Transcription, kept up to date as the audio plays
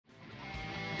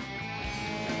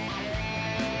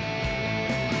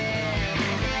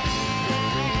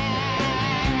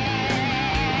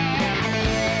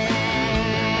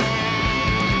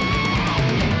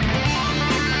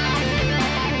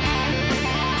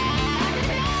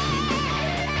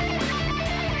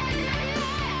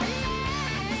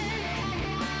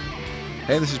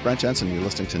Hey, this is Brent Jensen. You're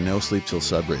listening to No Sleep Till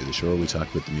Sudbury, the show where we talk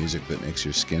about the music that makes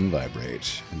your skin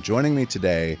vibrate. And joining me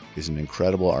today is an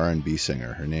incredible R&B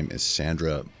singer. Her name is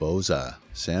Sandra Bouza.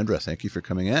 Sandra, thank you for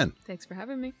coming in. Thanks for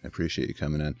having me. I appreciate you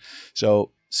coming in.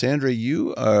 So, Sandra,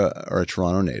 you are a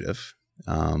Toronto native,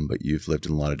 but you've lived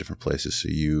in a lot of different places. So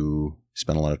you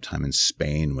spent a lot of time in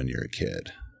Spain when you were a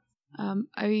kid.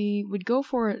 I would go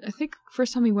for it. I think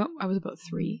first time we went, I was about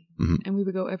 3, and we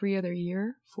would go every other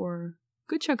year for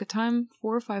good chunk of time,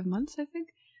 4 or 5 months, I think.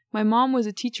 My mom was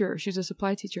a teacher. She was a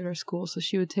supply teacher at our school, so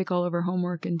she would take all of her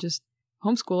homework and just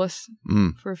homeschool us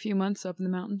for a few months up in the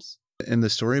mountains. And the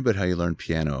story about how you learned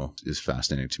piano is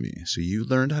fascinating to me. So you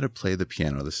learned how to play the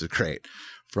piano, this is great,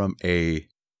 from a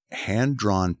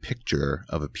hand-drawn picture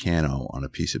of a piano on a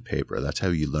piece of paper. That's how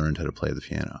you learned how to play the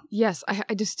piano. Yes,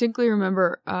 I distinctly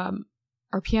remember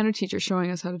our piano teacher showing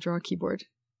us how to draw a keyboard.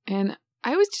 And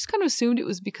I always just kind of assumed it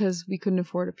was because we couldn't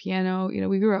afford a piano. You know,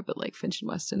 we grew up at like Finch and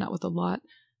Weston, not with a lot.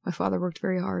 My father worked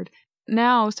very hard.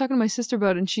 Now, I was talking to my sister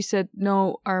about it, and she said,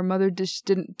 no, our mother just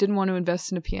didn't want to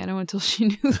invest in a piano until she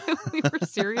knew that we were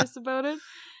serious about it.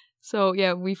 So,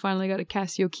 yeah, we finally got a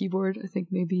Casio keyboard, I think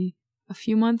maybe a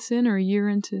few months in or a year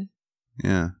into.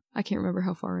 Yeah. I can't remember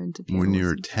how far into piano. When you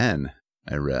were 10,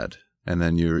 I read. And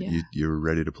then you were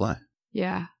ready to play.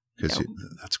 Yeah. Because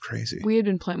that's crazy. We had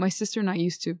been playing. My sister and I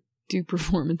used to do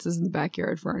performances in the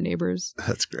backyard for our neighbors.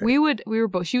 That's great. We were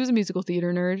both. She was a musical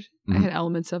theater nerd. I had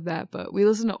elements of that, but we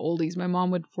listened to oldies. My mom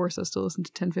would force us to listen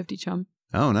to 1050 Chum.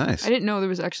 Oh, nice. I didn't know there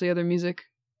was actually other music.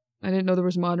 I didn't know there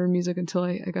was modern music until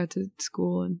I got to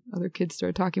school and other kids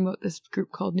started talking about this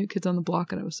group called New Kids on the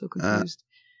Block, and I was so confused.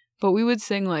 But we would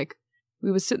sing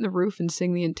we would sit in the roof and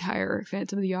sing the entire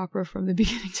Phantom of the Opera from the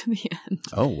beginning to the end.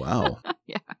 Oh, wow.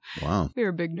 Yeah. Wow. We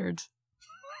were big nerds.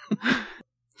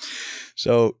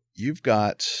 So you've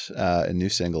got a new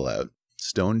single out,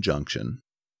 Stone Junction.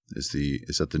 Is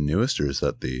that the newest, or is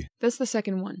that the... That's the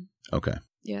second one. Okay.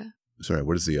 Yeah. Sorry,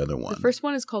 what is the other one? The first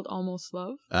one is called Almost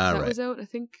Love. That right. was out, I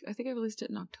think I released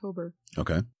it in October.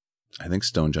 Okay. I think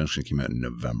Stone Junction came out in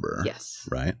November. Yes.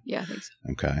 Right? Yeah, I think so.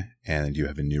 Okay. And you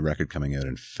have a new record coming out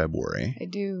in February. I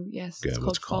do, yes. Good. It's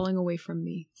called Falling Away From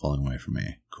Me. Falling Away From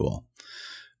Me. Cool.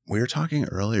 We were talking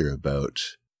earlier about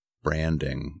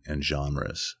branding and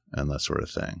genres and that sort of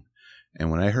thing.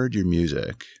 And when I heard your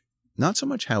music, not so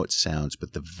much how it sounds,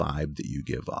 but the vibe that you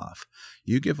give off.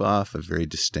 You give off a very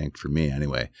distinct, for me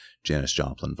anyway, Janis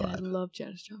Joplin vibe. Yeah, I love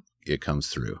Janis Joplin. It comes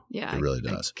through. Yeah. It really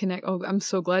does. I connect. Oh, I'm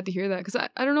so glad to hear that, because I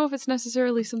don't know if it's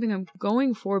necessarily something I'm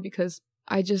going for, because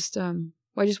I just want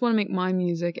to make my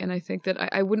music, and I think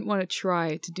that I wouldn't want to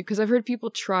try to do, because I've heard people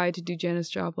try to do Janis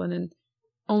Joplin, and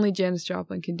only Janis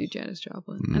Joplin can do Janis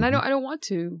Joplin. And I don't want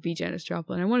to be Janis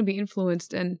Joplin. I want to be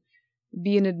influenced and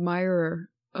be an admirer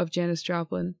of Janis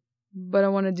Joplin, but I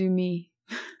want to do me,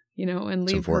 and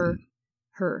leave her.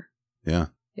 Yeah.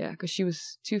 Yeah, because she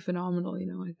was too phenomenal,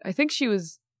 I think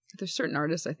there's certain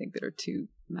artists I think that are too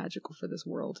magical for this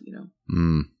world, I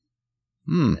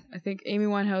think Amy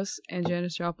Winehouse and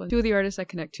Janis Joplin, two of the artists I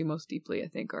connect to most deeply, I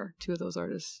think, are two of those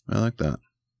artists. I like that.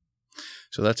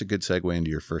 So that's a good segue into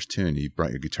your first tune. You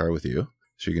brought your guitar with you.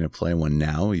 So you're going to play one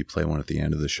now. You play one at the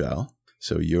end of the show.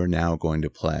 So you're now going to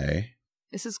play...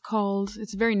 This is called,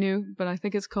 it's very new, but I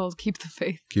think it's called Keep the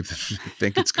Faith. I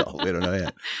think it's called. We don't know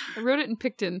yet. I wrote it in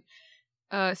Picton,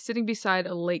 sitting beside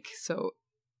a lake, so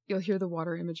you'll hear the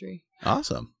water imagery.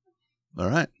 Awesome. All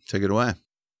right. Take it away.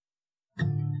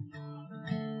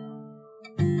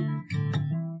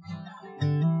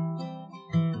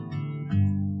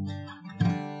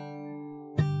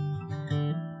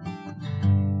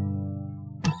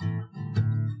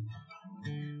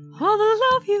 All the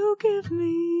love you give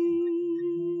me,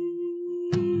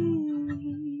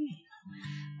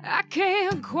 I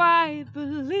can't quite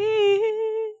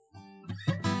believe.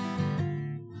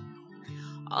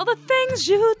 All the things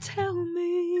you tell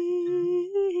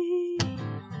me,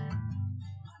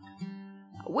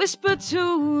 I whisper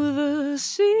to the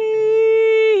sea.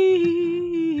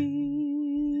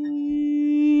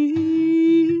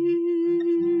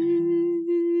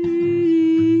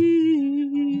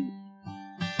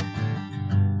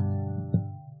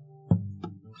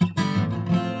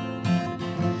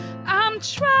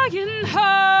 Trying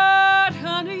hard,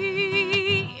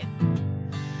 honey.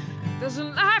 There's a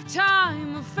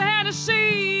lifetime of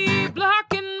fantasy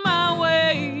blocking my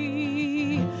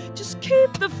way. Just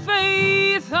keep the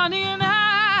faith, honey, and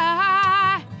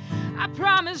I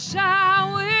promise I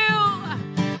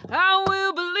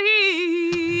will believe.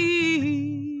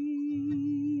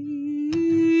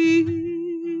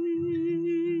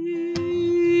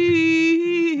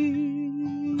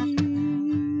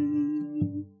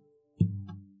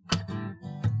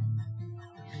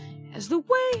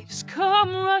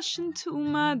 rush into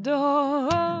my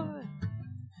door.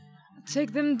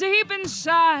 Take them deep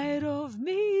inside of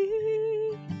me.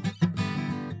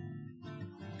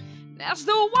 As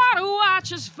the water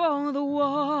watches for the war,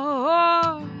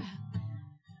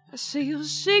 I see your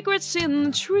secrets in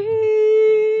the trees.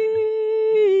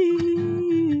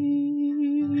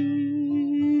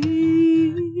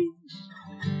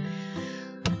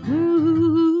 Ooh.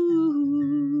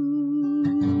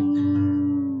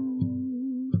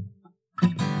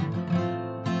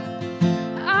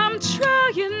 I'm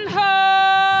trying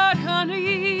hard,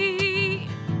 honey.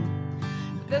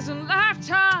 There's a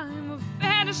lifetime of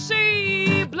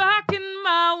fantasy blocking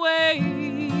my way.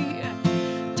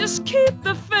 Just keep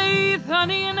the faith,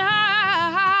 honey, and I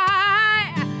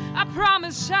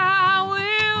promise I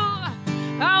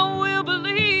will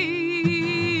believe.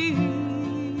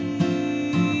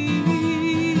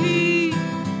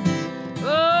 Oh,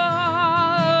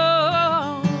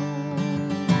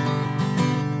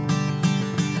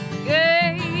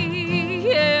 yeah,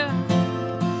 yeah.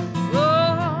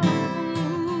 Oh,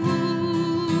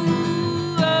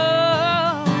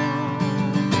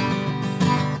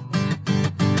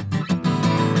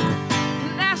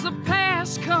 and as the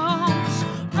past comes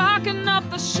rocking up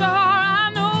the shore,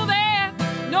 I know that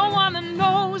no one that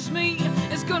knows me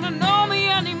is gonna know me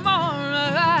anymore.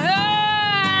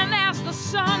 And as the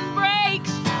sun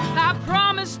breaks, I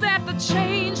promise that the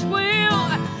change will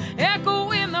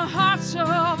echo in the hearts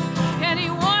of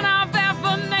anyone I've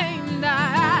ever named.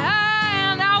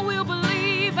 And I will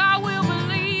believe, I will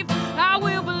believe, I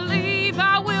will believe,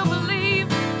 I will believe.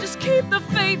 Just keep the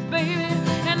faith, baby,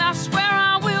 and I swear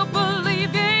I will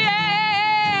believe.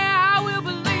 Yeah, I will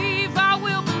believe, I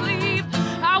will believe,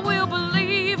 I will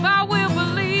believe, I will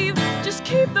believe. Just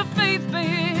keep the faith,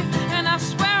 baby, and I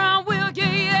swear I will.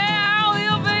 Yeah, I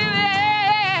will, baby.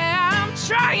 I'm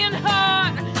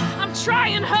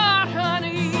trying hard,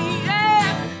 honey.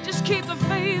 Yeah, just keep the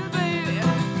faith, baby.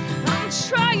 I'm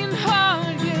trying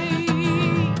hard, yeah.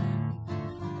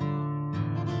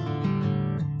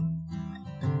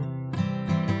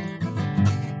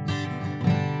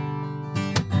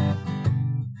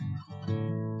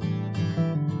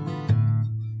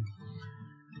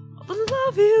 The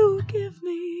love you give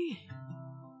me,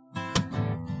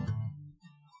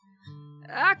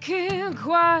 I can't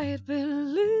quite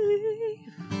believe.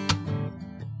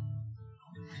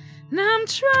 Now I'm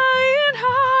trying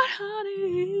hard,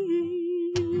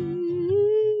 honey.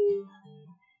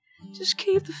 Just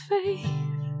keep the faith.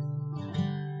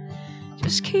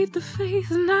 Just keep the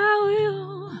faith, and I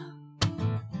will.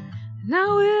 And I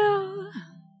will.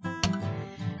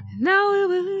 And I will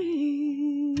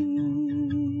believe.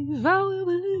 I will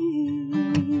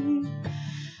believe.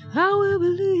 I will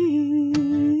believe.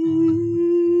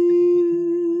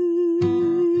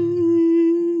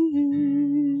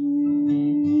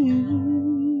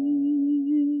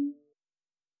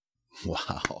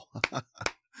 Wow.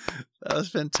 That was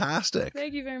fantastic.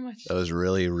 Thank you very much. That was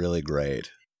really, really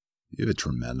great. You have a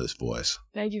tremendous voice.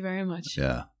 Thank you very much.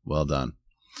 Yeah, well done.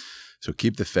 So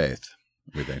keep the faith.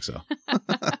 We think so.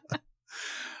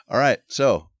 All right,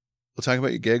 so we'll talk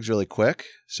about your gigs really quick.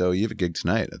 So you have a gig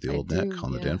tonight at the Old Nick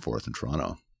on the Danforth in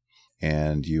Toronto.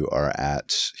 And you are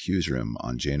at Hughes Room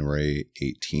on January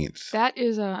 18th. That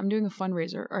is, I'm doing a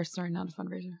fundraiser. Or sorry, not a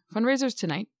fundraiser. Fundraiser's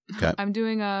tonight. Okay. I'm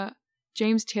doing a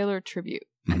James Taylor tribute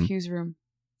at Hughes Room.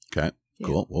 Okay, Yeah.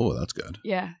 cool. Whoa, that's good.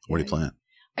 Yeah. What are you playing?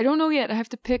 I don't know yet. I have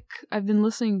to pick. I've been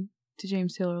listening to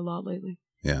James Taylor a lot lately.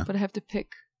 Yeah. But I have to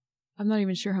pick. I'm not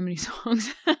even sure how many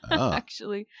songs,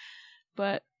 actually.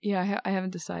 But yeah, I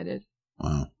haven't decided.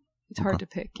 Wow. It's hard to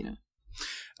pick, you know.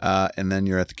 And then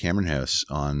you're at the Cameron House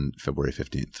on February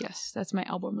 15th. Yes, that's my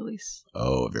album release.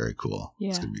 Oh, very cool. Yeah.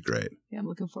 It's going to be great. Yeah, I'm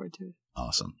looking forward to it.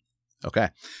 Awesome. Okay.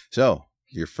 So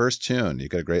your first tune, you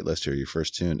got a great list here. Your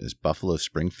first tune is Buffalo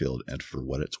Springfield and For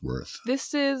What It's Worth.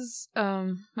 This is,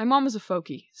 my mom was a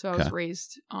folkie, so I was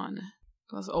raised on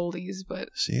those oldies, but...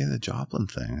 See, the Joplin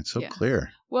thing. It's so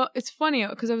clear. Well, it's funny,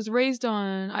 because I was raised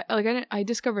on... I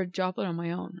discovered Joplin on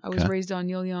my own. I was raised on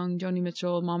Neil Young, Joni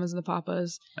Mitchell, Mamas and the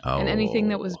Papas, and anything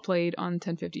that was played on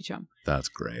 1050 Chum. That's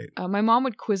great. My mom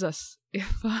would quiz us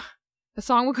if a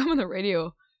song would come on the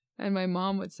radio, and my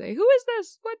mom would say, "Who is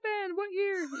this? What band? What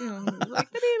year?" You know,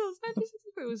 like the Beatles,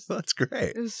 1963. That's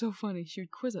great. It was so funny. She would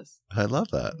quiz us. I love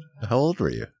that. How old were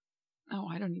you? Oh,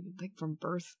 I don't even think from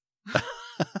birth.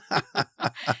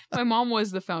 My mom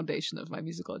was the foundation of my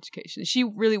musical education. She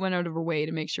really went out of her way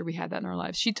to make sure we had that in our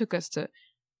lives. She took us to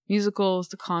musicals,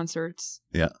 to concerts.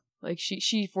 Yeah. Like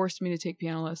she forced me to take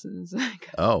piano lessons.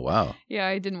 Oh, wow. Yeah,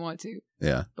 I didn't want to.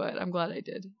 Yeah. But I'm glad I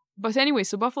did. But anyway,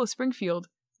 so Buffalo Springfield,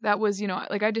 that was,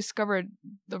 like I discovered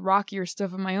the rockier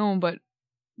stuff on my own, but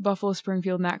Buffalo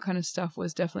Springfield and that kind of stuff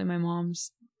was definitely my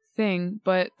mom's thing.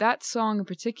 But that song in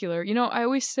particular, I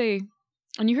always say,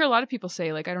 and you hear a lot of people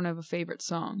say, like, I don't have a favorite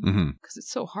song because it's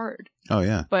so hard. Oh,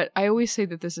 yeah. But I always say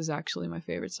that this is actually my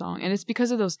favorite song. And it's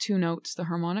because of those two notes, the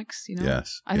harmonics,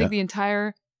 Yes. I think the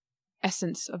entire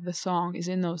essence of the song is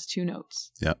in those two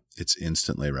notes. Yeah. It's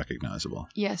instantly recognizable.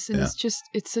 Yes. And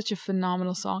it's such a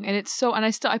phenomenal song. And it's so, and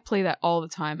I play that all the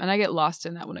time. And I get lost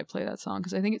in that when I play that song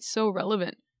because I think it's so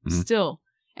relevant still.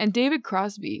 And David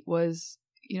Crosby was,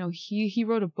 he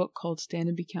wrote a book called Stand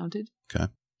and Be Counted.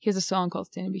 Okay. He has a song called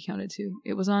Stand and Be Counted too.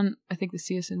 It was on, I think, the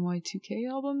CSNY 2K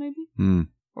album maybe?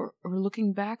 Or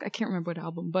Looking Back. I can't remember what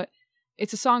album, but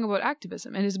it's a song about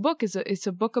activism. And his book it's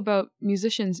a book about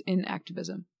musicians in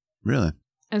activism. Really?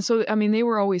 And so, I mean, they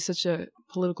were always such a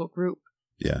political group.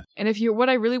 Yeah. And what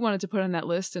I really wanted to put on that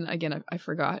list, and again, I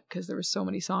forgot because there were so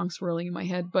many songs swirling in my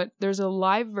head, but there's a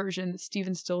live version that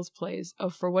Stephen Stills plays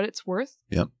of For What It's Worth.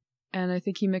 Yep. And I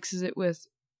think he mixes it with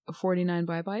 49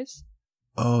 Bye-Byes.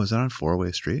 Oh, is that on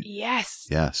 4-Way Street? Yes.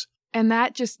 Yes. And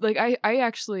that just, like, I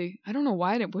actually, I don't know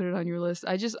why I didn't put it on your list.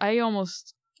 I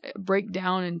almost break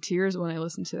down in tears when I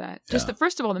listen to that. Yeah. Just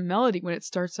first of all, the melody when it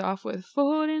starts off with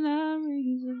 49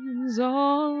 reasons,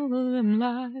 all of them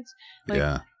lies.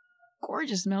 Like,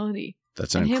 gorgeous melody.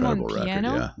 That's an incredible record,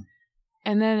 yeah.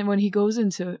 And then when he goes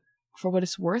into For What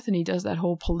It's Worth and he does that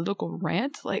whole political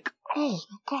rant, like, oh,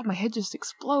 God, my head just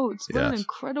explodes. What an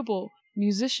incredible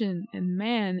musician and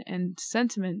man and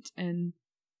sentiment and...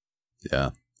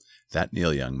 Yeah. That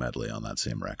Neil Young medley on that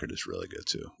same record is really good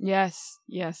too. Yes,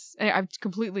 yes. And I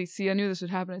completely I knew this would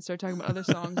happen. I'd start talking about other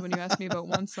songs when you asked me about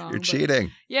one song. You're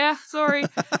cheating. Yeah, sorry.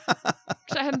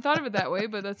 I hadn't thought of it that way,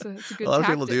 but that's a good A lot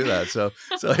tactic. of people do that. So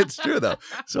it's true though.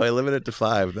 So I limit it to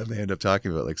 5, then they end up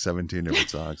talking about like 17 different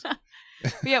songs.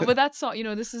 But that song,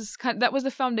 this is that was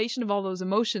the foundation of all those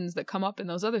emotions that come up in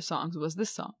those other songs was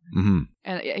this song.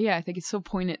 And I think it's so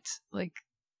poignant. Like,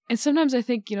 and sometimes I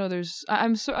think,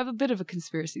 I'm a bit of a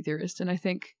conspiracy theorist, and I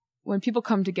think when people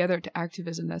come together to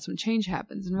activism, that's when change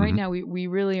happens. And right now we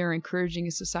really are encouraging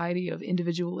a society of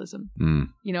individualism.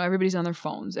 Everybody's on their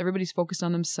phones. Everybody's focused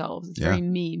on themselves. It's very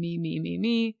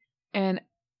me. And,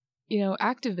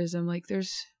 activism, like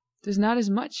there's not as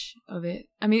much of it.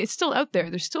 I mean, it's still out there.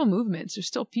 There's still movements. There's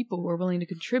still people who are willing to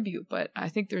contribute. But I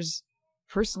think there's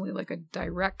personally like a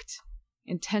direct,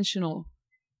 intentional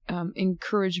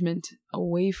encouragement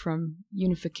away from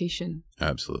unification.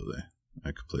 Absolutely.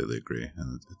 I completely agree.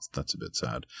 And that's a bit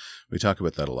sad. We talk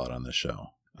about that a lot on this show.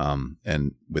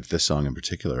 And with this song in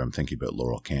particular, I'm thinking about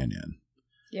Laurel Canyon.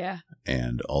 Yeah.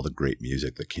 And all the great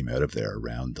music that came out of there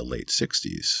around the late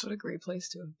 60s. What a great place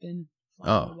to have been.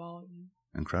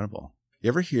 Incredible. You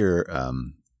ever hear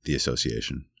The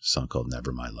Association, a song called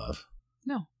Never My Love?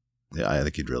 No. Yeah, I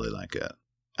think you'd really like it.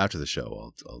 After the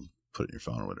show, I'll put it in your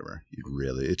phone or whatever.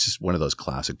 It's just one of those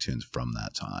classic tunes from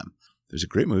that time. There's a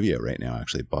great movie out right now,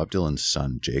 actually. Bob Dylan's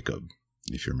son, Jacob,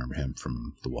 if you remember him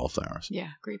from the Wallflowers.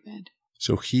 Yeah, great band.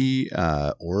 So he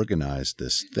organized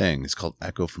this thing. It's called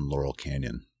Echo from Laurel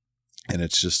Canyon. And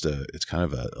it's just it's kind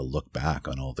of a look back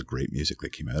on all the great music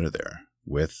that came out of there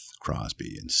with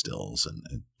Crosby and Stills.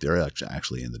 And they're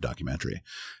actually in the documentary,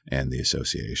 and The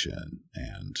Association,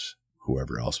 and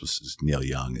whoever else was. Neil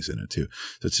Young is in it too.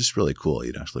 So it's just really cool.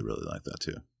 You'd actually really like that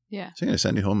too. Yeah. So I'm going to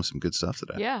send you home with some good stuff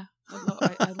today. Yeah.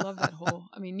 I love that whole,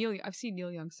 I mean, I've seen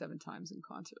Neil Young 7 times in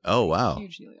concert. Oh, wow.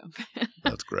 Huge Neil Young fan.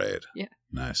 That's great. Yeah.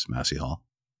 Nice. Massey Hall?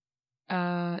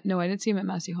 No, I didn't see him at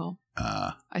Massey Hall.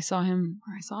 I saw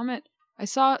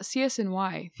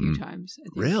CSNY a few times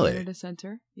at the Canada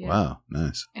Center. Yeah. Wow.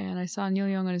 Nice. And I saw Neil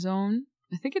Young on his own,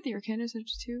 I think at the Canada Center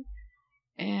too.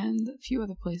 And a few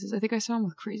other places. I think I saw him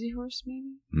with Crazy Horse,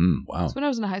 maybe. Wow. That's when I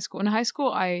was in high school. In high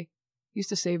school, I used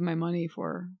to save my money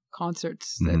for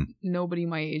concerts that nobody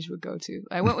my age would go to.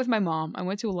 I went with my mom. I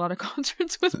went to a lot of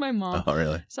concerts with my mom. Oh,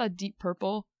 really? I saw Deep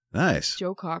Purple. Nice.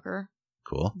 Joe Cocker.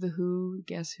 Cool. The Who.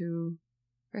 Guess Who.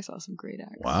 I saw some great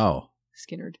acts. Wow.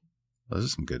 Skinnerd. Those are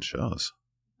some good shows.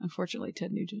 Unfortunately,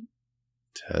 Ted Nugent.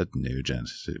 Ted Nugent.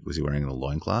 Was he wearing a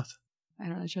loincloth? I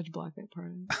don't know. I tried to block that part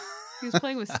of it. He was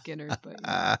playing with Skinner, but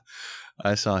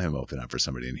I saw him open up for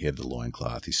somebody, and he had the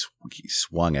loincloth. He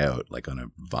swung out like on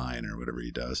a vine or whatever he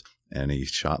does, and he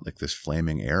shot like this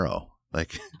flaming arrow.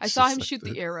 Like I saw him shoot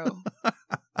the arrow.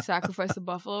 Sacrifice the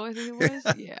buffalo, I think it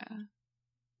was.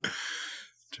 Yeah.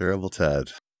 Terrible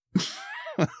Ted.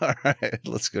 All right,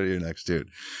 let's go to your next tune.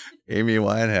 Amy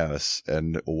Winehouse,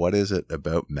 and What Is It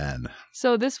About Men?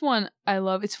 So this one I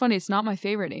love. It's funny, it's not my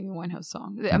favorite Amy Winehouse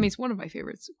song. I mean, it's one of my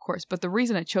favorites, of course, but the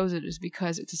reason I chose it is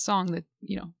because it's a song that,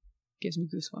 gives me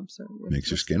goosebumps. Or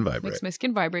makes your skin vibrate. Makes my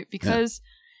skin vibrate because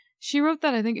she wrote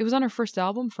that, I think it was on her first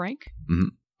album, Frank. Mm-hmm.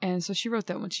 And so she wrote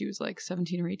that when she was like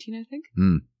 17 or 18, I think.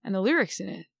 Mm. And the lyrics in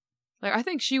it, like I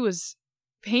think she was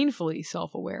painfully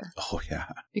self-aware. Oh, yeah.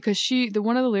 Because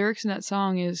one of the lyrics in that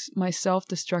song is, my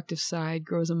self-destructive side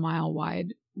grows a mile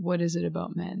wide. What is it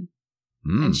about men?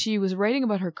 Mm. And she was writing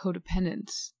about her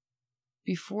codependence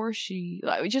before she,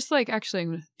 just like, actually, I'm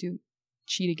going to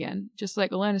cheat again. Just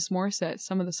like Alanis Morissette,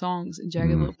 some of the songs in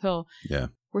Jagged Little Pill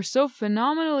were so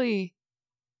phenomenally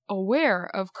aware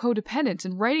of codependence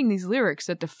and writing these lyrics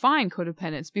that define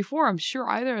codependence before I'm sure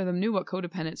either of them knew what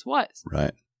codependence was.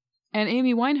 Right. And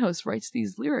Amy Winehouse writes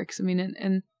these lyrics. I mean,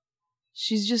 and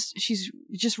she's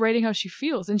just writing how she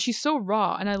feels. And she's so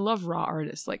raw. And I love raw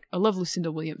artists. Like, I love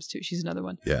Lucinda Williams, too. She's another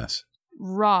one. Yes.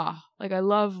 Raw. Like, I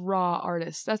love raw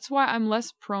artists. That's why I'm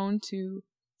less prone to...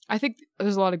 I think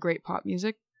there's a lot of great pop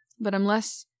music, but I'm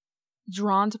less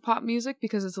drawn to pop music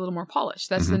because it's a little more polished.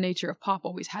 That's the nature of pop,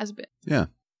 always has been. Yeah.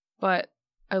 But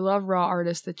I love raw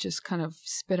artists that just kind of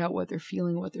spit out what they're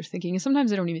feeling, what they're thinking. And sometimes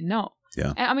they don't even know.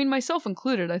 Yeah. And I mean, myself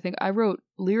included, I think I wrote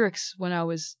lyrics when I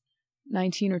was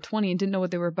 19 or 20 and didn't know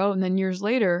what they were about. And then years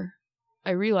later,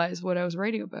 I realized what I was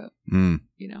writing about. And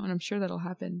I'm sure that'll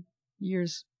happen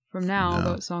years from now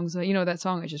about songs that, that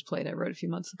song I just played, I wrote a few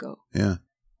months ago. Yeah.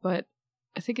 But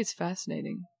I think it's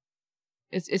fascinating.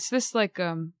 It's this like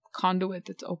conduit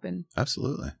that's open.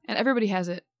 Absolutely. And everybody has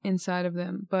it inside of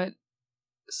them, but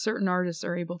certain artists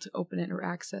are able to open it or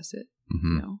access it.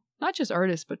 Not just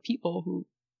artists, but people who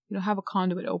have a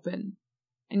conduit open,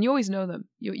 and you always know them.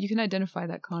 You can identify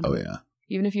that conduit. Oh yeah.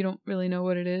 Even if you don't really know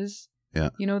what it is. Yeah.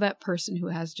 You know that person who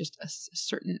has just a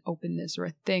certain openness or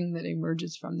a thing that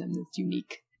emerges from them that's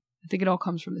unique. I think it all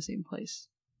comes from the same place.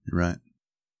 You're right.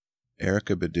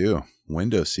 Erykah Badu,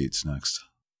 Window Seats next.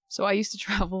 So I used to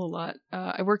travel a lot.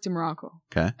 I worked in Morocco.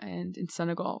 Okay. And in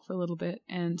Senegal for a little bit,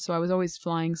 and so I was always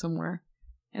flying somewhere.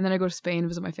 And then I go to Spain to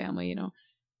visit my family.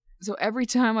 So every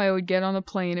time I would get on the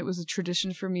plane, it was a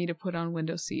tradition for me to put on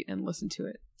Window Seat and listen to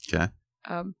it. Okay.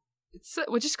 It's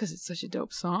just because it's such a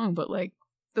dope song, but like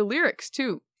the lyrics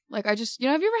too. Like I just,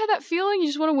 have you ever had that feeling? You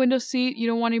just want a window seat. You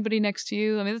don't want anybody next to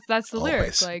you. I mean, that's the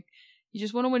lyrics. Like you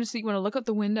just want a window seat. You want to look out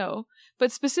the window.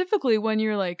 But specifically when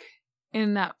you're like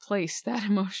in that place, that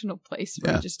emotional place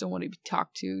where you just don't want to be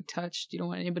talked to, touched. You don't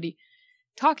want anybody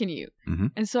talking to you.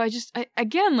 And so I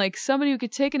again, like somebody who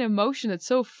could take an emotion that's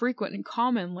so frequent and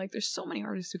common, like there's so many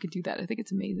artists who could do that. I think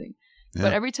it's amazing.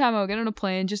 But every time I would get on a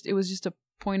plane, it was just a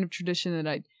point of tradition that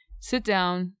I'd sit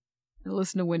down and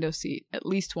listen to Window Seat at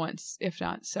least once, if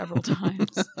not several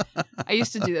times. I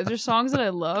used to do that. There's songs that I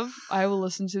love. I will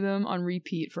listen to them on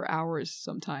repeat for hours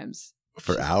sometimes.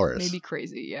 For hours? Maybe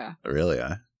crazy, yeah. Really?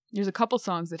 There's a couple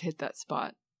songs that hit that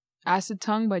spot. Acid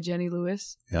Tongue by Jenny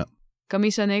Lewis. Yeah.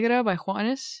 Camisa Negra by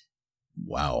Juanes.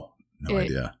 Wow. No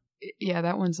idea. Yeah,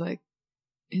 that one's like,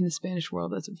 in the Spanish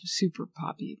world, that's a super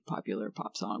popular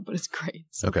pop song, but it's great.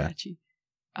 It's so catchy.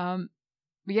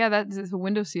 But yeah, that's a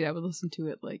Window Seat. I would listen to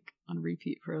it like on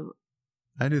repeat for.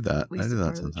 I do that. I do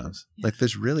that sometimes. Yeah. Like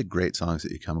there's really great songs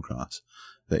that you come across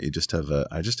that you just have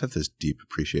I just have this deep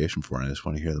appreciation for, and I just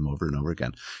want to hear them over and over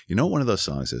again. You know what one of those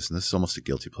songs is, and this is almost a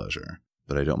guilty pleasure,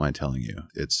 but I don't mind telling you.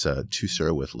 It's To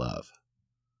Sir With Love.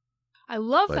 I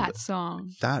love that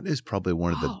song. That is probably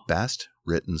one of the best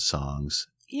written songs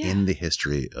in the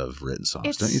history of written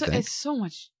songs, don't you think? It's so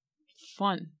much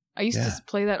fun. I used to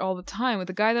play that all the time with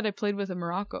the guy that I played with in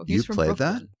Morocco. He's from Brooklyn.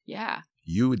 That? Yeah.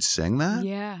 You would sing that?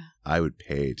 Yeah. I would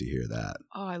pay to hear that.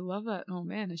 Oh, I love that. Oh,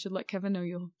 man. I should let Kevin know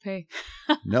you'll pay.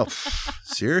 No.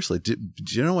 Seriously. Do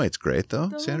you know why it's great,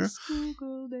 though, Sandra?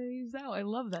 Schoolgirl days out. I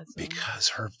love that song. Because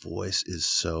her voice is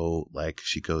so, like,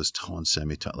 she goes tone,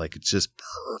 semitone. Like, it's just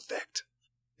perfect.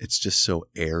 It's just so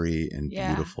airy and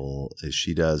beautiful as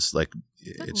she does. Like,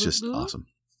 it's just awesome.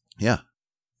 Yeah.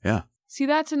 Yeah. See,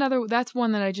 that's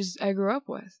one that I grew up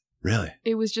with. Really?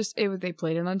 It was just, they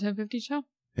played it on 1050 show.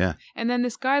 Yeah. And then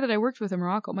this guy that I worked with in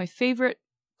Morocco, my favorite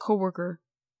coworker,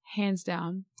 hands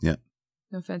down. Yeah.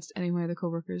 No offense to any of my other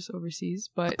coworkers overseas,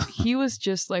 but he was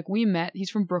just like, we met. He's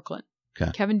from Brooklyn.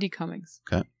 Okay. Kevin D. Cummings.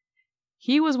 Okay.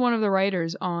 He was one of the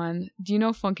writers on, do you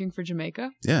know Funkin' for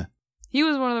Jamaica? Yeah. He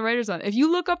was one of the writers on. If you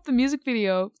look up the music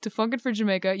video to Funkin' for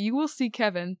Jamaica, you will see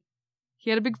Kevin. He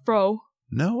had a big fro.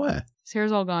 No way. His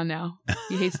hair's all gone now.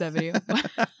 He hates that video.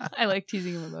 I like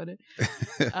teasing him about it.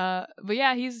 But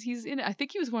yeah, he's in it. I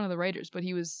think he was one of the writers, but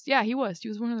he was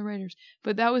one of the writers.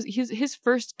 But that was his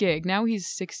first gig. Now he's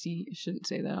 60. I shouldn't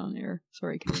say that on air.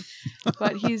 Sorry, Kevin.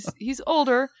 But he's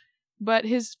older. But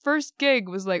his first gig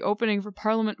was like opening for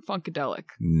Parliament Funkadelic.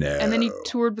 No. And then he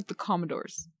toured with the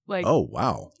Commodores. Like, oh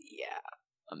wow.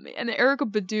 Yeah. And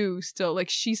Erykah Badu still, like,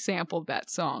 she sampled that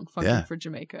song, Funkin' for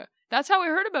Jamaica. That's how I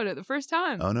heard about it the first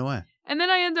time. Oh, no way. And then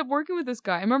I ended up working with this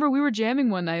guy. I remember we were jamming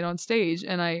one night on stage,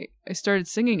 and I started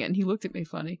singing it, and he looked at me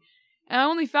funny. And I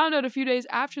only found out a few days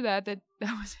after that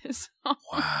was his song.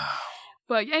 Wow.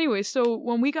 But anyway, so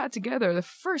when we got together, the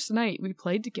first night we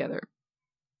played together,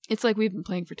 it's like we've been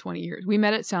playing for 20 years. We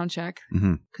met at Soundcheck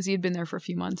because he had been there for a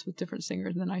few months with different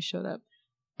singers, and then I showed up.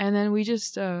 And then we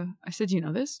just, I said, do you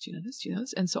know this? Do you know this? Do you know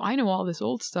this? And so I know all this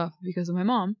old stuff because of my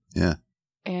mom. Yeah.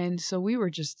 And so we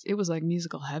were it was like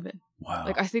musical heaven. Wow.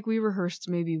 Like, I think we rehearsed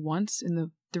maybe once in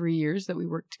the 3 years that we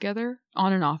worked together,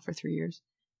 on and off for 3 years.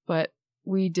 But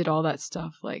we did all that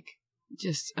stuff, like,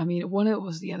 just, I mean, it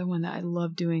was the other one that I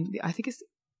love doing. I think it's,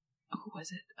 who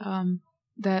was it?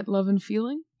 That Love and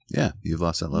Feeling? Yeah, You've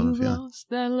Lost That Love and Feeling. Lost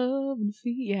that love and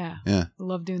feeling. Yeah. Yeah. I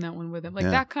love doing that one with him. Like,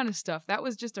 that kind of stuff. That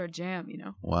was just our jam, you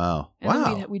know? Wow. And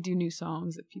then we do new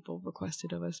songs that people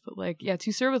requested of us. But, like, yeah,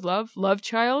 To Serve With Love, Love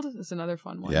Child is another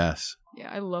fun one. Yes. Yeah,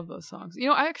 I love those songs. You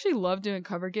know, I actually love doing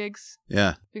cover gigs.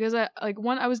 Yeah. Because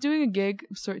I was doing a gig.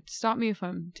 Sorry, stop me if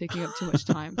I'm taking up too much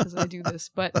time because I do this.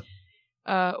 But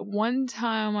one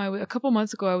time, a couple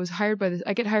months ago,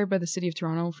 I get hired by the city of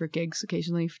Toronto for gigs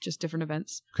occasionally, for just different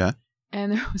events. Okay.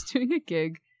 And I was doing a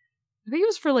gig. I think it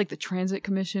was for like the Transit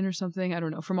Commission or something. I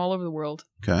don't know, from all over the world.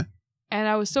 Okay.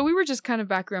 And we were just kind of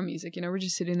background music, you know, we're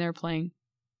just sitting there playing.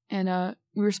 And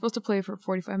we were supposed to play for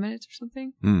 45 minutes or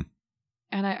something.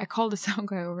 And I called the sound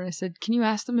guy over and I said, can you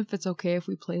ask them if it's okay if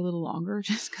we play a little longer?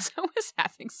 Just because I was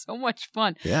having so much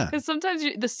fun. Yeah. Because sometimes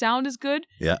the sound is good.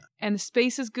 Yeah. And the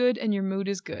space is good and your mood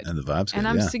is good. And the vibe's good. And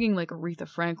I'm singing like Aretha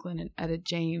Franklin and Etta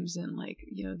James and like,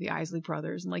 you know, the Isley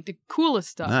Brothers and like the coolest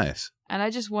stuff. Nice. And I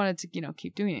just wanted to, you know,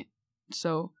 keep doing it.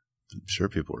 So. I'm sure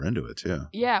people were into it too.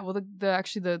 Yeah. Well,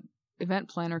 the event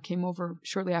planner came over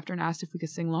shortly after and asked if we could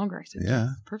sing longer. I said, yeah,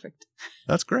 perfect.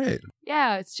 That's great.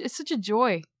 Yeah. It's such a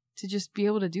joy to just be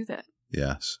able to do that.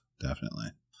 Yes, definitely.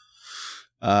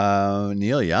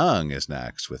 Neil Young is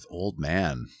next with Old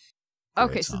Man.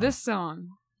 Okay, so this song.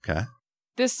 Okay.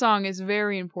 This song is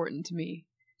very important to me.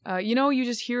 You know, you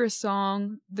just hear a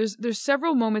song. There's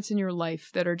several moments in your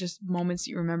life that are just moments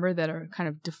you remember that are kind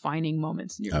of defining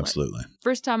moments in your life. Absolutely.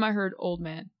 First time I heard Old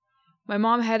Man, my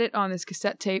mom had it on this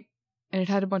cassette tape. And it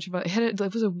had a bunch of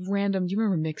it was a random. Do you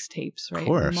remember mixtapes? Right. Of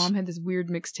course. My mom had this weird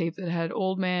mixtape that had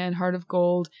Old Man, Heart of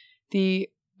Gold, the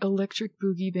Electric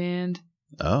Boogie Band,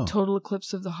 Total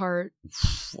Eclipse of the Heart,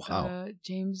 wow,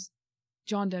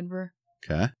 John Denver,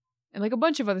 okay, and like a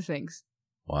bunch of other things.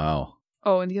 Wow.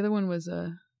 Oh, and the other one was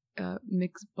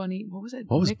Mix Bunny. What was it?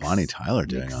 What was Bonnie Tyler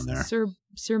doing on there?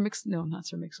 Sir Mix. No, not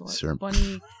Sir Mix-a-Lot. Sir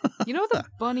Bunny. You know the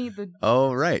bunny. The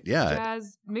oh right, yeah.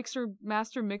 Jazz mixer,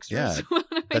 master mixers. Yeah,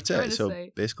 that's it. So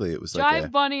basically, it was like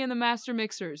Jive Bunny and the Master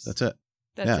Mixers. That's it.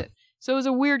 That's it. So it was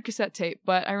a weird cassette tape,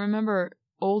 but I remember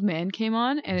Old Man came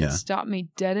on and it stopped me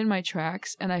dead in my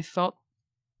tracks, and I felt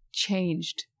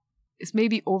changed. It's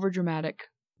maybe over dramatic.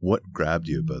 What grabbed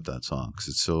you about that song? Because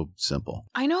it's so simple.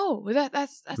 I know.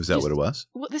 That's was that what it was?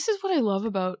 Well, this is what I love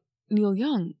about Neil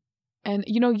Young. And,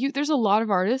 you know, there's a lot of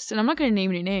artists, and I'm not going to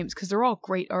name any names because they're all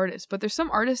great artists, but there's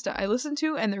some artists that I listen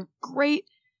to and they're great.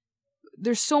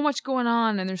 There's so much going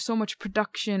on and there's so much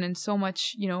production and so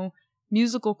much, you know,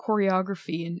 musical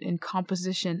choreography and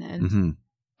composition.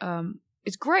 And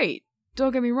it's great.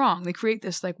 Don't get me wrong. They create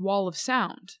this like wall of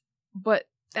sound. But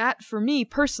that, for me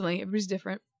personally, everybody's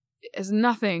different, is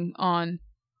nothing on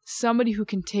somebody who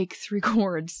can take 3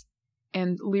 chords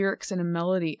and lyrics and a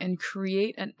melody and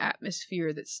create an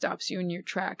atmosphere that stops you in your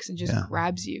tracks and just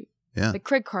grabs you. Yeah. Like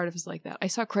Craig Cardiff is like that. I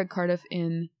saw Craig Cardiff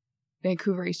in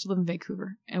Vancouver. I used to live in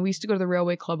Vancouver. And we used to go to the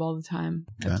Railway Club all the time.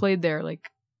 I played there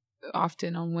like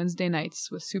often on Wednesday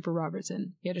nights with Super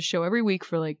Robertson. He had a show every week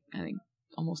for like, I think,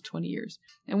 almost 20 years.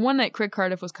 And one night Craig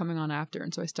Cardiff was coming on after.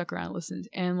 And so I stuck around and listened.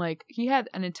 And like he had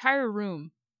an entire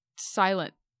room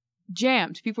silent,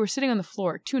 jammed. People were sitting on the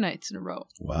floor 2 nights in a row.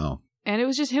 Wow. And it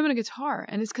was just him and a guitar.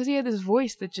 And it's because he had this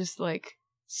voice that just like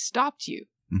stopped you.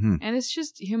 And it's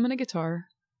just him and a guitar.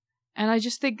 And I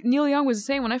just think Neil Young was the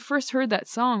same when I first heard that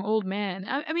song, Old Man.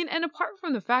 I mean, and apart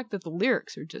from the fact that the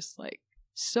lyrics are just like,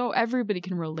 so everybody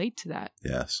can relate to that.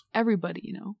 Yes. Everybody,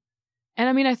 you know. And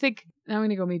I mean, I think, I'm going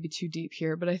to go maybe too deep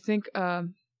here, but I think...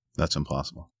 that's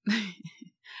impossible.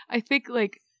 I think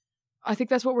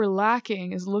that's what we're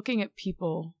lacking is looking at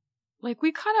people. Like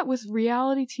we kind of, with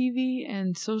reality TV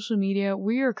and social media,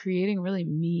 we are creating really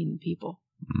mean people.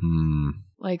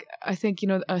 Like I think, you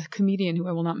know, a comedian who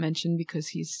I will not mention because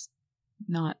he's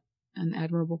not an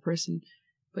admirable person,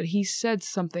 but he said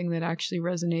something that actually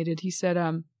resonated. He said,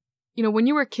 you know, when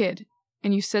you were a kid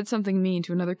and you said something mean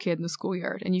to another kid in the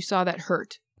schoolyard and you saw that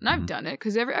hurt, And I've done it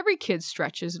because every kid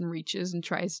stretches and reaches and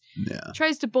tries Yeah.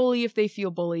 to bully if they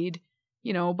feel bullied,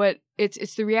 you know, but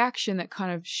it's the reaction that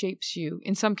kind of shapes you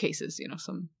in some cases, you know,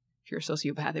 if you're a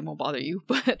sociopath, it won't bother you.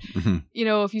 But, you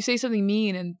know, if you say something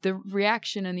mean and the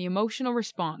reaction and the emotional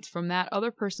response from that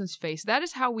other person's face,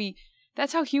 that's how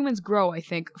humans grow, I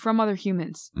think, from other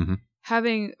humans.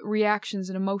 Having reactions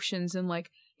and emotions and like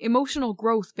emotional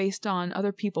growth based on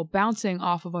other people, bouncing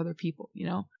off of other people, you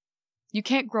know? You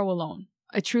can't grow alone.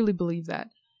 I truly believe that.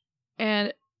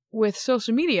 And with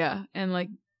social media and like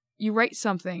you write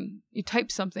something, you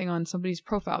type something on somebody's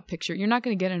profile picture, you're not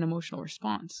going to get an emotional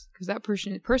response because that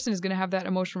person is going to have that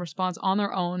emotional response on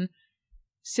their own,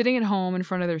 sitting at home in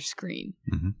front of their screen.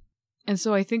 And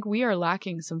so I think we are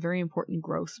lacking some very important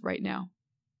growth right now.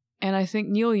 And I think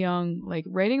Neil Young, like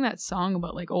writing that song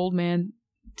about like, old man,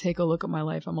 take a look at my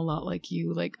life, I'm a lot like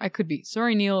you. Like I could be,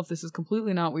 sorry Neil if this is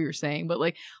completely not what you're saying, but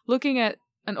like looking at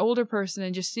an older person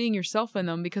and just seeing yourself in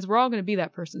them, because we're all going to be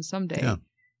that person someday,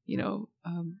 you know,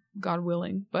 God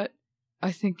willing. But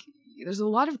I think there's a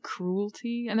lot of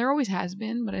cruelty, and there always has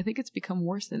been, but I think it's become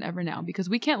worse than ever now because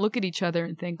we can't look at each other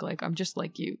and think like, I'm just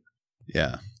like you.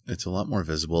 Yeah. It's a lot more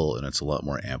visible and it's a lot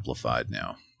more amplified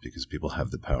now because people have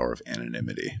the power of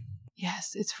anonymity.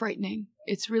 Yes, it's frightening.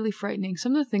 It's really frightening.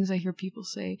 Some of the things I hear people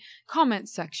say, comment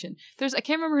section. I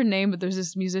can't remember her name, but there's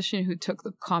this musician who took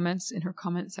the comments in her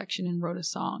comment section and wrote a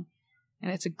song.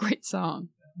 And it's a great song,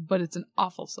 but it's an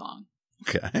awful song.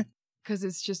 Okay. Because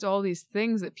it's just all these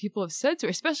things that people have said to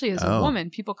her, especially as a woman,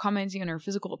 people commenting on her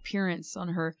physical appearance, on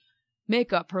her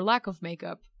makeup, her lack of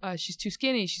makeup. She's too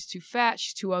skinny, she's too fat,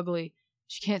 she's too ugly,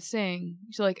 she can't sing.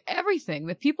 She's like, everything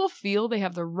that people feel they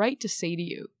have the right to say to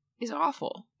you is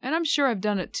awful. And I'm sure I've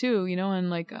done it too, you know, and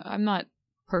like, I'm not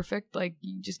perfect. Like,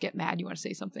 you just get mad, you want to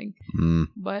say something.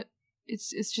 But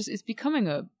it's becoming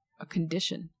a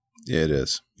condition. Yeah, it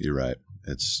is. You're right.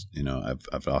 It's, you know,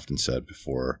 I've often said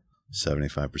before,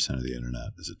 75% of the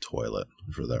internet is a toilet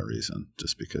for that reason,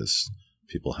 just because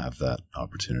people have that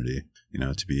opportunity, you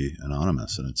know, to be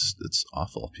anonymous, and it's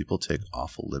awful. People take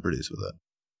awful liberties with it.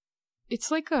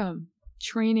 It's like a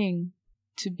training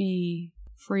to be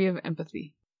free of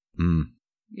empathy.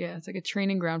 Yeah, it's like a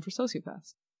training ground for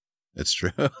sociopaths. It's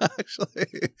true,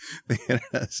 actually. The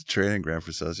internet's a training ground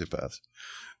for sociopaths.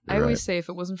 I always say if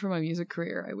it wasn't for my music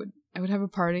career, I would have a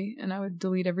party and I would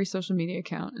delete every social media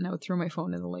account and I would throw my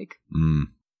phone in the lake.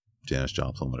 Janis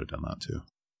Joplin would have done that too.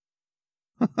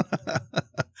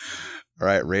 All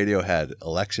right, Radiohead,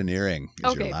 Electioneering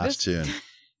is your last tune.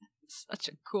 Such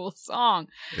a cool song.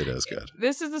 It is good.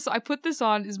 I put this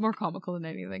on, is more comical than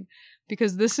anything,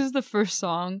 because this is the first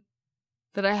song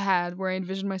that I had where I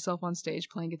envisioned myself on stage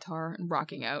playing guitar and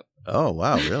rocking out. Oh,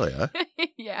 wow. Really? Huh?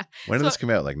 Yeah. When did this come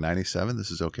out? Like 97?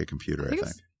 This is OK Computer, I think.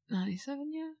 97,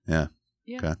 yeah.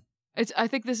 Yeah. Okay. I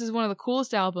think this is one of the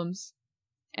coolest albums.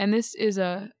 And this is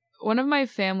one of my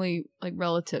family, like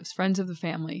relatives, friends of the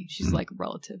family. She's like a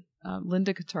relative.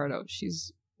 Linda Catardo.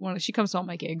 She comes to all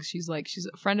my gigs. She's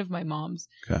a friend of my mom's.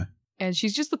 Okay. And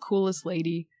she's just the coolest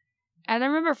lady. And I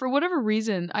remember for whatever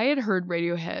reason, I had heard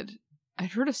Radiohead.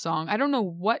 I'd heard a song. I don't know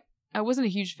what. I wasn't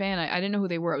a huge fan. I didn't know who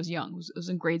they were. I was young. I was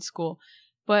in grade school.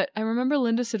 But I remember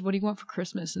Linda said, "What do you want for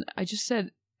Christmas?" And I just said,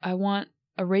 "I want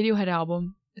a Radiohead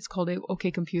album. It's called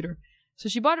OK Computer." So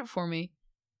she bought it for me.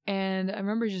 And I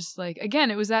remember just like,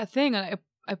 again, it was that thing. I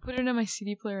put it in my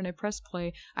CD player and I pressed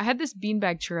play. I had this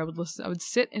beanbag chair. I would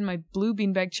sit in my blue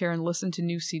beanbag chair and listen to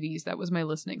new CDs. That was my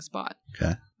listening spot.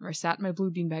 Okay. Where I sat in my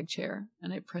blue beanbag chair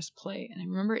and I pressed play. And I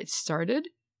remember it started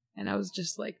and I was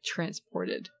just like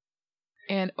transported.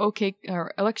 And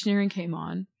Electioneering came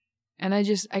on and I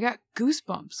got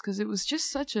goosebumps because it was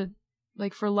just such a,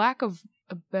 like, for lack of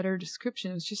a better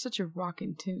description, it was just such a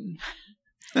rockin' tune.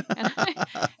 and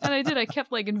I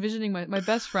kept like envisioning my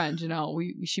best friend, you know,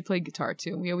 she played guitar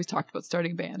too, and we always talked about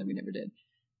starting a band and we never did,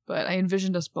 but I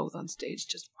envisioned us both on stage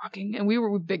just rocking, and we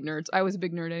were big nerds. I was a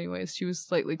big nerd anyways. She was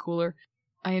slightly cooler.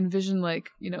 I envisioned, like,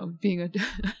 you know, being a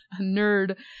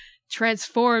nerd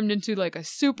transformed into like a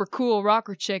super cool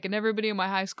rocker chick, and everybody in my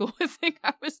high school would think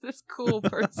I was this cool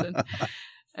person.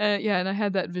 Yeah, and I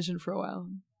had that vision for a while,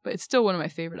 but it's still one of my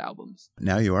favorite albums.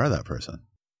 Now you are that person.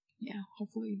 Yeah,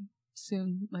 hopefully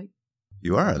soon. Like,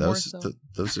 you are. That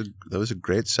was a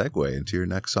great segue into your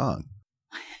next song.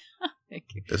 Thank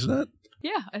you. Isn't it?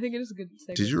 Yeah, I think it is a good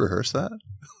segue. Did you rehearse that?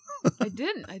 I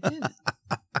didn't. I'm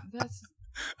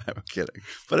kidding.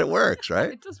 But it works,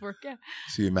 right? It does work, yeah.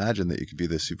 So you imagine that you could be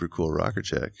this super cool rocker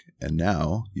chick, and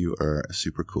now you are a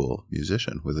super cool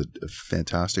musician with a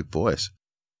fantastic voice,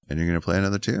 and you're going to play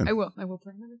another tune. I will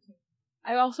play another tune.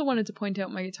 I also wanted to point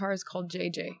out my guitar is called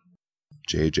JJ.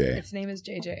 JJ. Its name is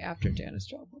JJ after Janis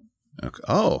Joplin. Okay.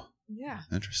 Oh, Yeah.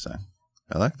 interesting.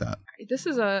 I like that. This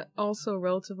is also a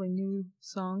relatively new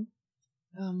song.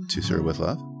 To Serve with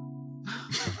Love?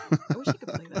 I wish I could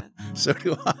play that. So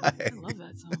do I. I love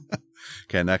that song.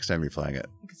 Okay, next time you're playing it.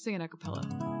 I could sing it a cappella.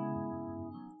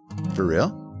 For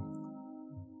real?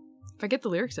 If I get the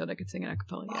lyrics out, I could sing it a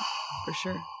cappella, yeah. For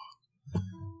sure.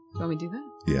 You want me to do that?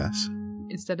 Yes.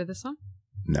 Instead of this song?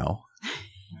 No.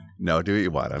 No, do what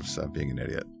you want. I'm being an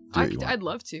idiot. Do what you want. I'd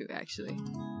love to, actually.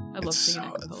 I'd love singing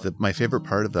a cappella. My favorite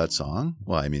part of that song,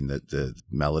 well, I mean, the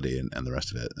melody and the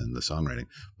rest of it and the songwriting,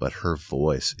 but her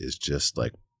voice is just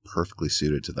like perfectly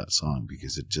suited to that song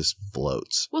because it just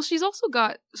floats. Well, she's also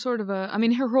got sort of a, I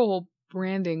mean, her whole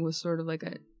branding was sort of like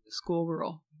a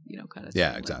schoolgirl, kind of thing.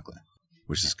 Yeah, exactly.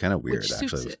 Which is kind of weird, which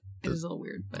actually. Suits it. It is a little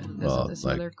weird, but that's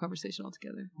like, another conversation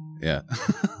altogether. Yeah.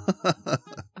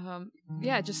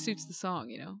 Yeah, it just suits the song,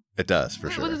 It does, for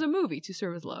sure. Well, there's a movie, To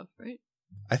Serve With Love, right?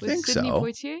 I think Sidney so.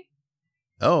 Poitier?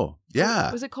 Oh,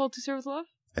 yeah. Was it called To Serve With Love?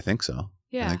 I think so.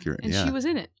 Yeah. I think you're, and she was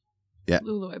in it. Yeah.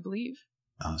 Lulu, I believe.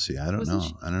 Oh, see, I don't Wasn't know.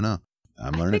 she? I don't know.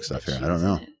 I'm learning stuff here. I don't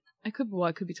know. I could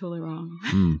be totally wrong.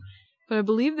 But I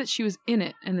believe that she was in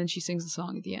it, and then she sings the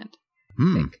song at the end.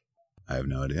 I think. I have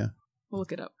no idea. We'll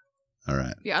look it up. All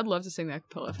right. Yeah, I'd love to sing that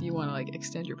cappella if you want to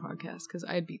extend your podcast, because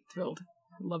I'd be thrilled.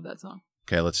 I love that song.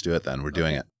 Okay, let's do it then. We're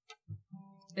doing it.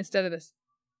 Instead of this.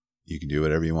 You can do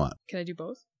whatever you want. Can I do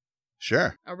both?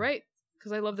 Sure. All right.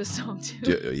 Because I love this song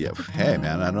too. Yeah. Hey,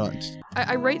 man, I don't.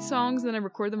 I write songs, then I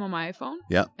record them on my iPhone.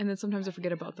 Yeah. And then sometimes I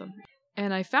forget about them.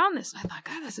 And I found this. I thought,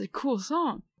 God, that's a cool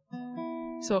song.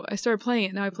 So I started playing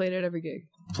it. Now I play it at every gig.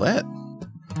 Play it.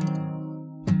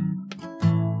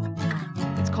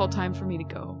 It's called Time for Me to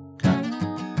Go.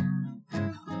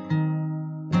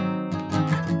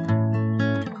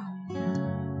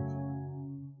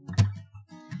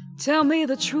 Tell me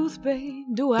the truth, babe,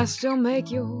 do I still make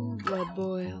your blood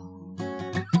boil?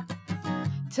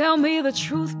 Tell me the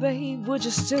truth, babe, would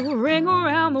you still ring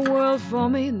around the world for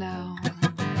me now?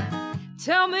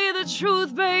 Tell me the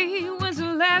truth, babe, when's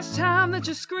the last time that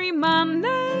you screamed my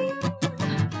name?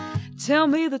 Tell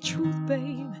me the truth,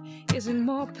 babe, is it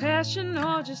more passion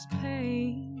or just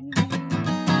pain?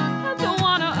 I don't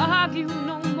wanna argue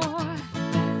no more,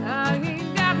 I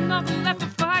ain't got nothing left to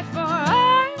fight for.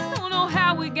 I don't know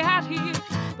how we got here,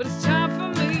 but it's time for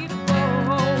me to go.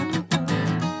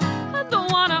 I don't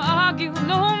wanna argue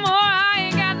no more, I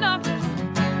ain't got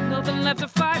nothing left to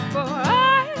fight for.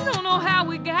 I don't know how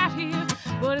we got here,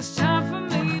 but it's time for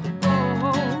me to go.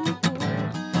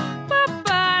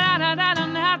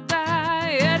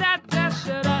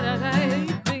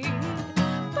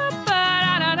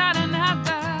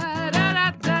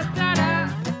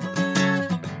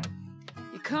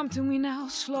 You come to me now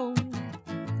slow,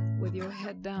 with your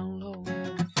head down low.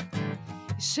 You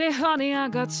say, honey, I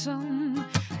got some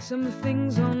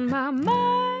things on my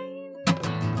mind.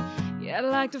 Yeah, I'd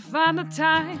like to find the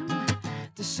time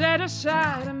to set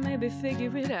aside and maybe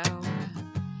figure it out.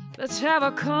 Let's have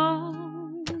a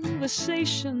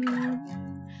conversation.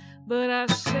 But I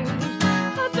say,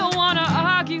 I don't wanna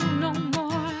argue no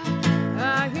more,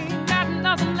 I ain't got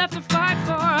nothing left to fight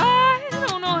for. I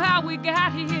don't know how we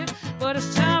got here, but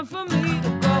it's time for me to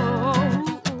go.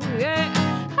 Yeah,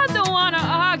 I don't wanna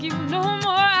argue no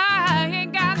more, I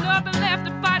ain't got nothing left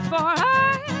to fight for.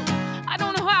 I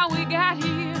don't know how we got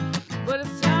here, but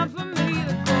it's time for me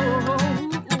to go.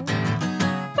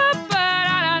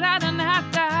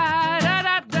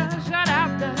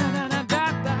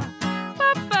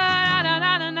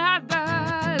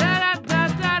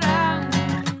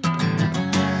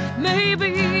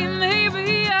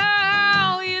 Maybe,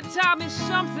 oh, you taught me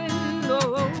something,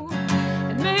 oh,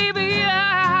 and maybe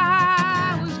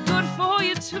I was good for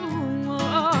you too.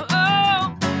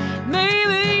 Oh,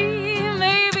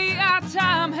 maybe our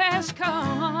time has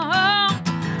come.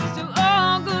 Still,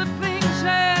 all good things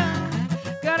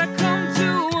have gotta come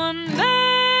to an end.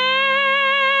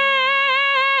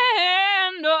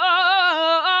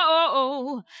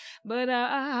 Oh, but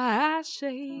I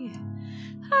say,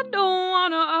 I don't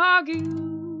wanna argue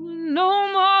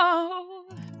no more.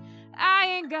 I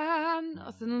ain't got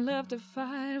nothing left to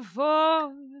fight for.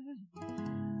 I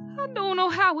don't know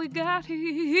how we got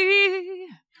here,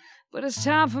 but it's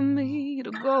time for me to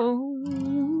go.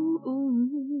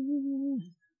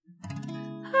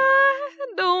 I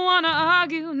don't wanna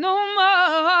argue no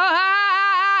more.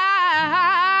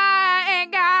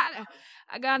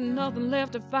 I got nothing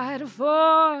left to fight for.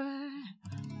 I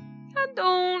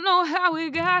don't know how we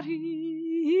got here,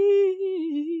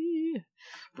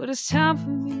 but it's time for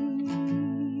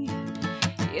me.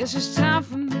 Yes, it's time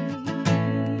for me.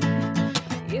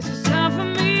 Yes, it's time for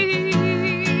me.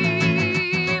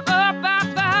 Ba, ba,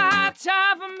 ba,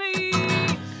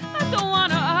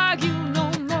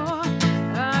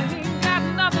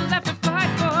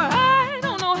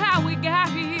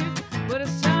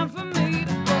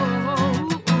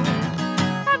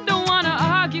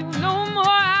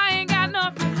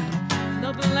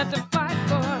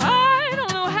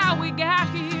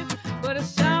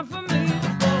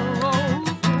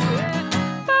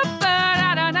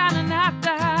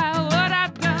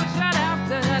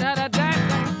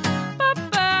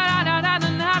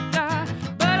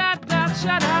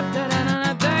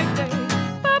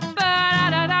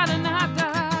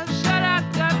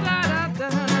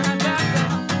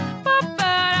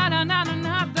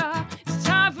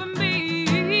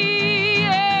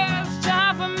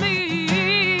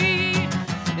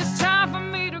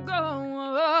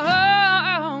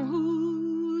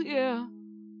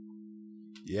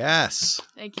 Yes.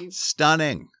 Thank you.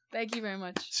 Stunning. Thank you very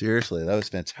much. Seriously, that was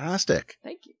fantastic.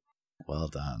 Thank you. Well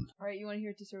done. All right, you want to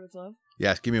hear "To Serve With Love"?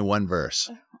 Yes, give me one verse.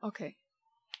 Okay.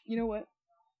 You know what?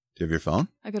 Do you have your phone?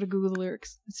 I gotta Google the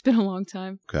lyrics. It's been a long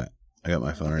time. Okay. I got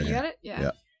my phone right You here. got it?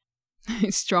 Yeah.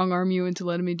 Strong arm you into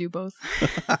letting me do both.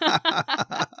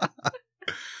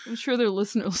 I'm sure their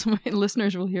listeners, my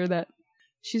listeners will hear that.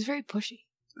 She's very pushy.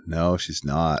 No, she's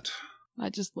not. I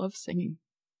just love singing.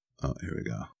 Oh, here we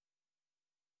go.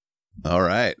 All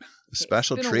right. A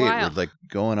special been a treat. while. We're like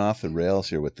going off the rails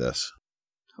here with this.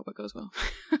 Hope it goes well.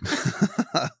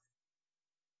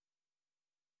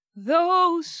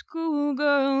 Those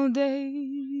schoolgirl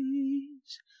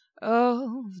days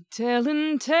of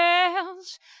telling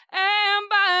tales and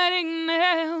biting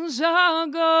nails are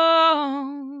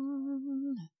gone.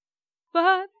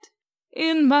 But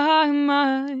in my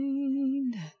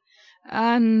mind,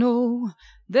 I know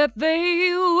that they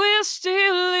will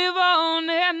still live on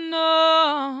and on.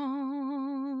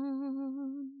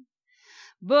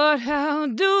 But how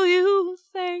do you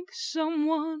thank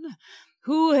someone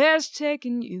who has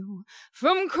taken you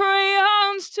from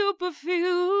crayons to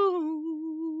perfume?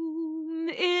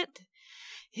 It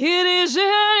isn't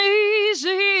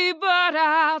easy, but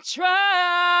I'll try.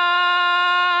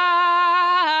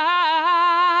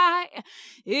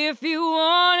 If you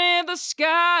wanted the sky,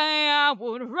 I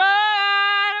would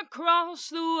write across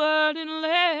the world in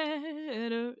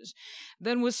letters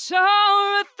that would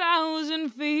soar 1,000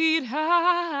 feet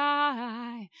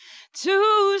high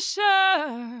to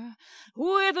serve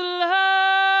with love.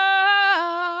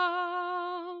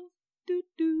 Do,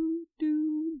 do,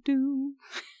 do, do.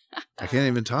 I can't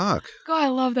even talk. God, I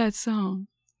love that song.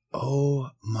 Oh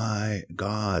my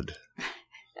God.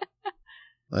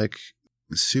 Like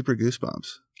super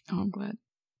goosebumps. Oh, I'm glad.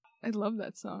 I love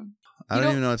that song. I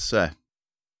don't even know what to say.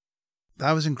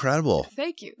 That was incredible.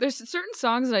 Thank you. There's certain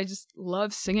songs that I just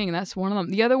love singing, and that's one of them.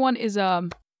 The other one is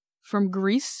from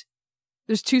Grease.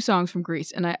 There's 2 songs from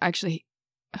Grease, and I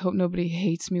hope nobody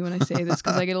hates me when I say this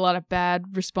because I get a lot of bad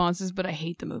responses, but I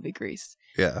hate the movie Grease.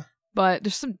 Yeah. But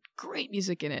there's some great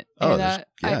music in it. Oh, and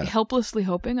I Helplessly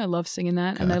Hoping, I love singing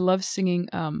that. Okay. And I love singing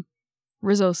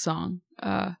Rizzo's song.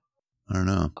 I don't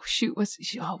know. Oh, shoot.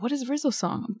 What is Rizzo's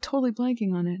song? I'm totally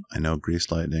blanking on it. I know Grease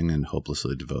Lightning and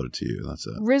Hopelessly Devoted to You. That's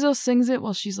it. Rizzo sings it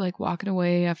while she's like walking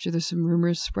away after there's some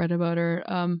rumors spread about her.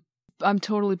 I'm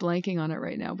totally blanking on it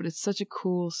right now, but it's such a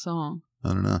cool song. I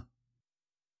don't know.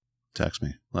 Text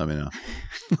me. Let me know.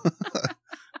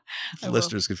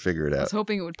 Listeners can figure it out. I was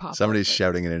hoping it would pop Somebody's up,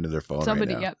 shouting it into their phone right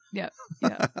now. Yep,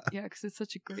 because it's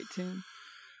such a great tune.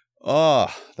 Oh,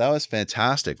 that was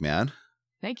fantastic, man.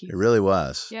 Thank you. It really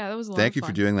was. Yeah, that was a lot Thank of you fun.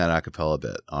 for doing that a cappella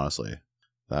bit, honestly.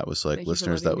 That was like, Thank you for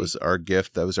listeners, letting that was our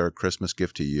gift. That was our Christmas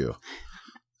gift to you.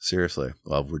 Seriously.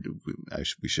 Well,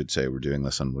 we should say we're doing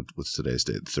this on, what's today's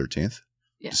date? The 13th?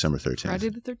 Yes. December 13th. Friday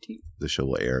the 13th. The show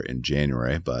will air in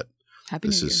January, but Happy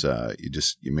this New is, Year.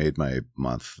 you made my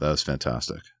month. That was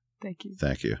fantastic. Thank you.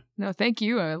 Thank you. No, thank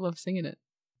you. I love singing it.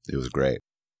 It was great.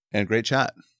 And great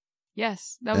chat.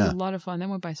 Yes, that was a lot of fun. That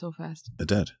went by so fast. It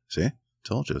did. See?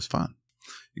 Told you it was fun.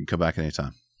 You can come back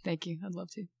anytime. Thank you. I'd love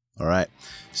to. All right.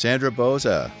 Sandra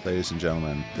Bouza, ladies and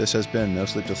gentlemen. This has been No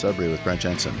Sleep Till Sudbury with Brent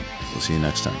Jensen. We'll see you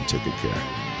next time. Take good care.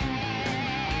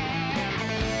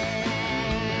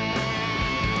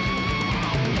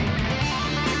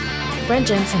 Brent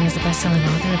Jensen is the best-selling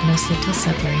author of No Sleep Till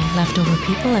Sudbury, Leftover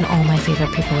People, and All My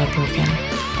Favorite People Are Broken.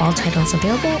 All titles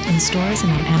available in stores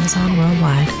and on Amazon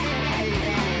worldwide.